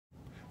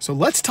So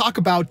let's talk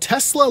about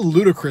Tesla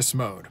Ludicrous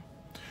Mode.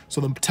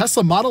 So the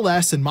Tesla Model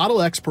S and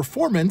Model X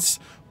Performance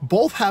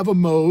both have a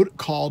mode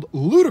called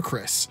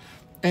Ludicrous.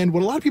 And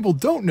what a lot of people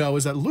don't know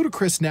is that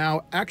Ludicrous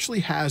now actually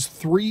has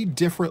 3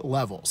 different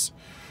levels.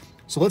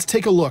 So let's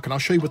take a look and I'll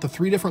show you what the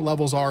 3 different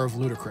levels are of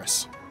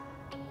Ludicrous.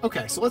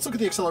 Okay, so let's look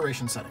at the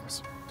acceleration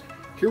settings.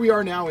 Here we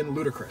are now in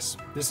Ludicrous.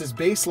 This is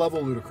base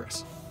level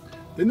Ludicrous.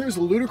 Then there's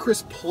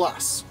Ludicrous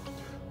Plus.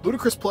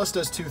 Ludicrous Plus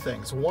does 2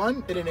 things.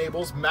 One, it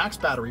enables max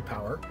battery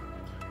power,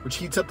 which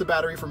heats up the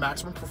battery for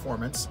maximum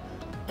performance,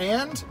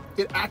 and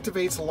it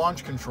activates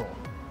launch control.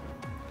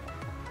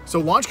 So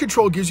launch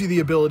control gives you the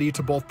ability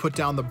to both put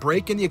down the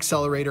brake and the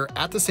accelerator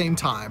at the same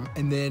time,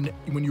 and then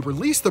when you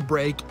release the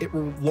brake, it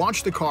will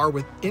launch the car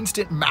with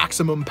instant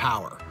maximum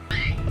power.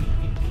 3, 2,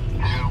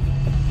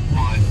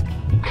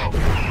 1, go.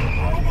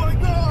 Oh my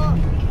God!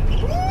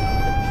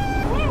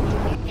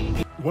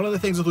 One of the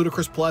things with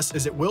Ludicrous Plus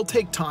is it will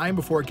take time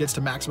before it gets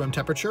to maximum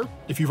temperature.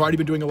 If you've already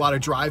been doing a lot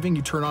of driving,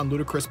 you turn on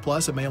Ludicrous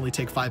Plus, it may only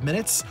take 5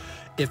 minutes.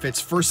 If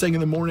it's first thing in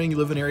the morning, you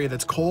live in an area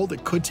that's cold,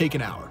 it could take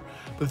an hour.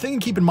 But the thing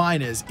to keep in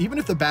mind is, even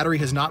if the battery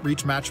has not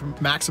reached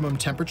maximum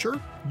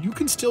temperature, you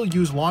can still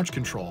use launch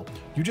control.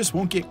 You just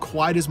won't get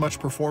quite as much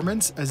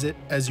performance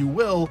as you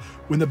will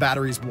when the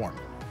battery's warm.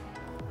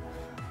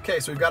 Okay,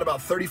 so we've got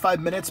about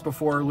 35 minutes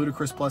before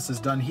Ludicrous Plus is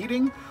done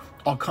heating.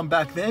 I'll come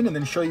back then and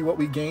then show you what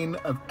we gain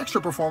of extra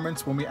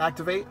performance when we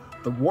activate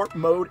the Warp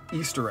Mode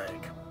Easter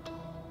egg.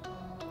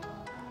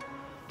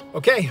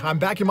 Okay, I'm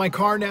back in my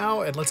car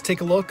now and let's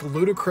take a look.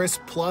 Ludicrous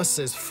Plus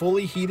is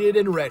fully heated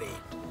and ready.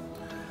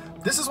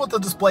 This is what the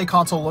display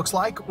console looks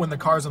like when the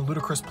car is in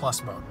Ludicrous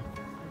Plus mode.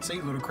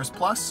 See, Ludicrous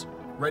Plus,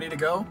 ready to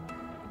go.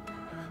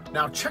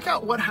 Now check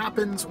out what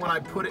happens when I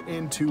put it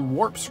into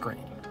Warp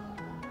Screen.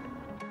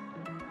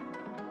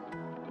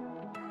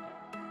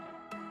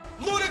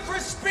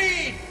 Ludicrous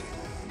speed!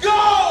 Go!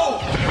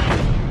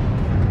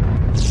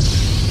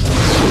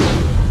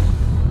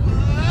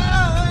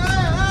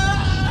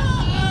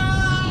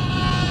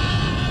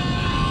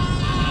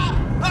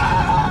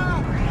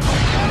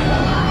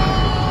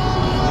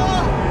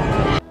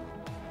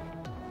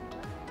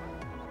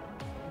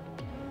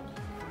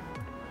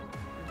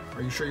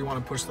 Are you sure you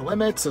want to push the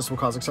limits? This will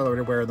cause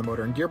accelerated wear of the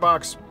motor and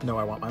gearbox. No,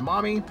 I want my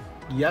mommy.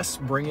 Yes,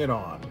 bring it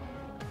on.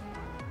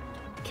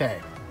 Okay,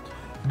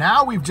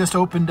 now we've just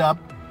opened up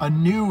a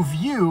new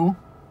view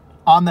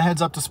on the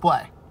heads-up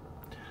display.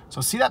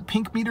 So see that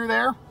pink meter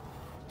there?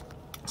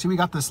 See, we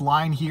got this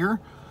line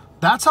here.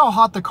 That's how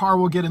hot the car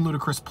will get in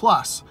Ludicrous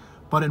Plus.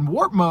 But in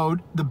Warp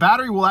Mode, the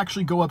battery will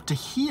actually go up to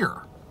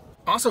here.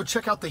 Also,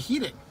 check out the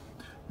heating.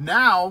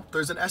 Now,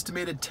 there's an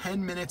estimated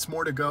 10 minutes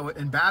more to go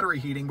in battery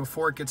heating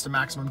before it gets to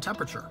maximum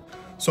temperature.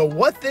 So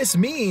what this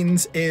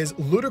means is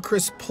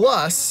Ludicrous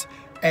Plus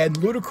and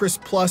Ludicrous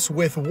Plus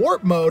with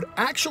Warp Mode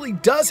actually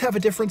does have a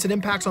difference in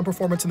impacts on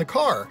performance in the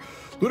car.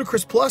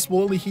 Ludicrous Plus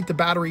will only heat the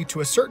battery to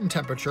a certain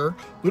temperature.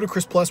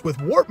 Ludicrous Plus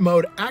with Warp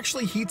Mode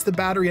actually heats the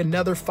battery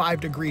another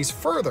 5 degrees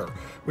further,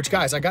 which,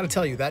 guys, I gotta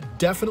tell you, that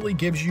definitely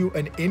gives you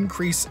an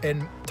increase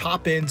in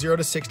top-end 0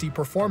 to 60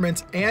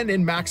 performance and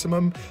in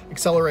maximum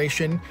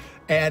acceleration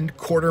and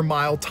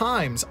quarter-mile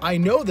times. I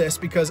know this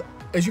because,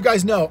 as you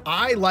guys know,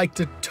 I like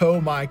to tow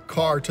my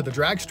car to the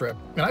drag strip,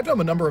 and I've done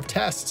a number of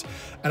tests,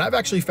 and I've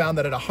actually found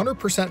that at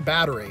 100%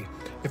 battery,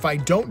 if I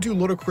don't do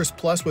Ludicrous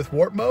Plus with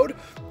Warp Mode,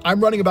 I'm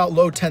running about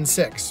low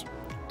 10.6.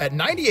 At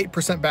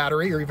 98%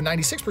 battery, or even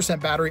 96%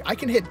 battery, I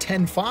can hit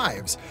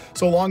 10.5s,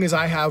 so long as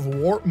I have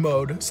Warp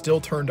Mode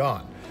still turned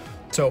on.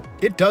 So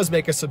it does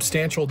make a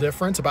substantial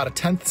difference, about a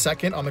 10th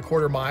second on the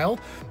quarter mile,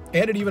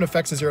 and it even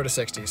affects the 0 to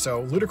 60.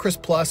 So Ludicrous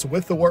Plus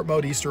with the Warp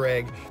Mode Easter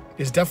egg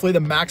is definitely the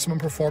maximum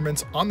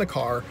performance on the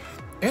car,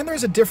 and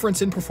there's a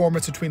difference in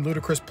performance between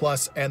Ludicrous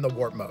Plus and the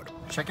Warp Mode.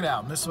 Check it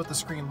out. This is what the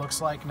screen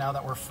looks like now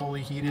that we're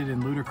fully heated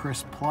in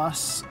Ludicrous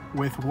Plus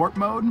with Warp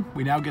Mode.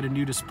 We now get a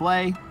new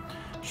display.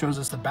 Shows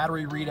us the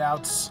battery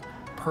readouts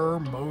per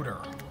motor.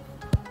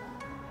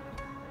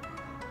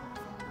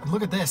 And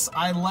look at this.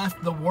 I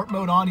left the Warp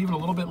Mode on even a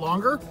little bit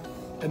longer,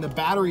 and the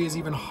battery is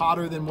even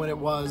hotter than when it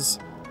was,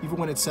 even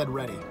when it said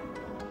ready.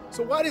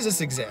 So why does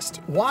this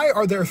exist? Why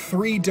are there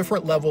 3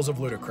 different levels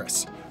of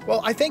Ludicrous? Well,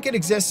 I think it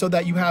exists so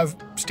that you have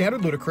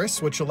standard Ludicrous,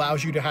 which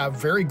allows you to have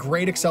very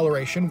great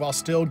acceleration while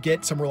still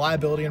get some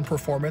reliability and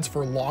performance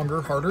for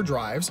longer, harder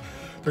drives.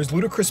 There's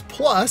Ludicrous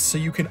Plus, so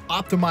you can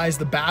optimize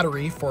the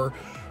battery for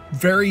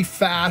very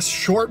fast,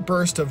 short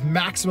burst of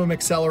maximum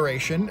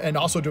acceleration and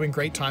also doing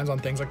great times on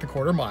things like the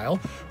quarter mile.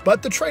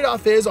 But the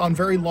trade-off is on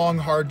very long,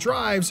 hard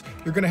drives,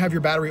 you're gonna have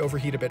your battery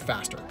overheat a bit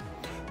faster.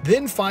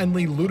 Then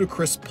finally,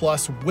 Ludicrous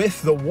Plus with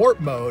the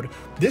Warp Mode.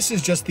 This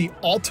is just the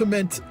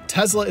ultimate.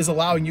 Tesla is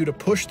allowing you to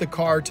push the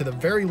car to the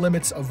very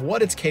limits of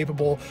what it's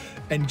capable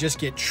and just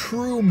get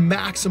true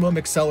maximum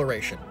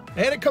acceleration.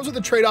 And it comes with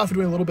a trade-off of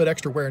doing a little bit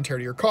extra wear and tear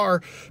to your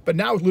car. But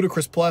now with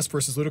Ludicrous Plus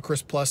versus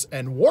Ludicrous Plus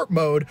and Warp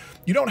Mode,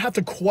 you don't have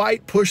to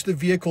quite push the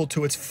vehicle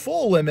to its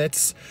full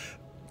limits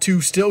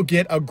to still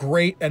get a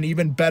great and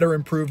even better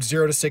improved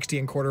 0 to 60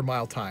 in quarter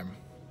mile time.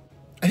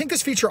 I think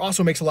this feature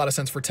also makes a lot of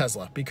sense for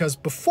Tesla because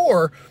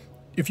before,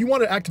 if you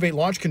want to activate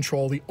launch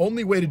control, the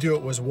only way to do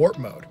it was warp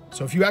mode.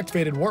 So if you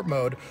activated warp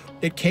mode,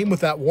 it came with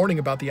that warning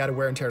about the added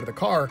wear and tear to the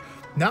car.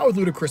 Now with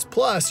Ludicrous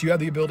Plus, you have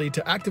the ability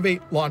to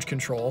activate launch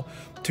control,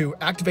 to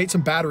activate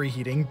some battery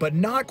heating, but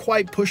not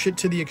quite push it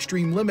to the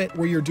extreme limit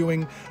where you're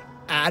doing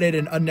added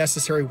and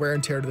unnecessary wear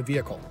and tear to the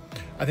vehicle.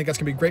 I think that's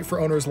gonna be great for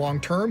owners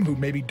long-term who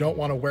maybe don't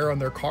wanna wear on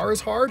their car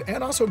as hard,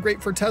 and also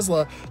great for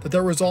Tesla that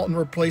they'll result in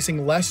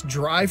replacing less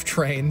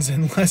drivetrains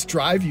and less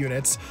drive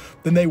units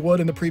than they would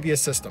in the previous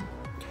system.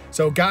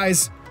 So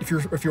guys, if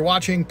you're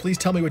watching, please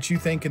tell me what you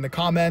think in the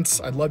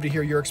comments. I'd love to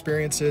hear your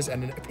experiences,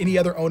 and if any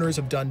other owners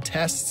have done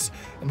tests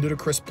in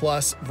Ludicrous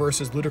Plus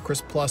versus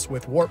Ludicrous Plus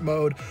with warp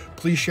mode,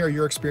 please share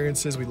your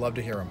experiences. We'd love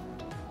to hear them.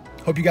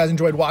 Hope you guys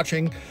enjoyed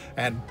watching,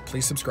 and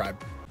please subscribe.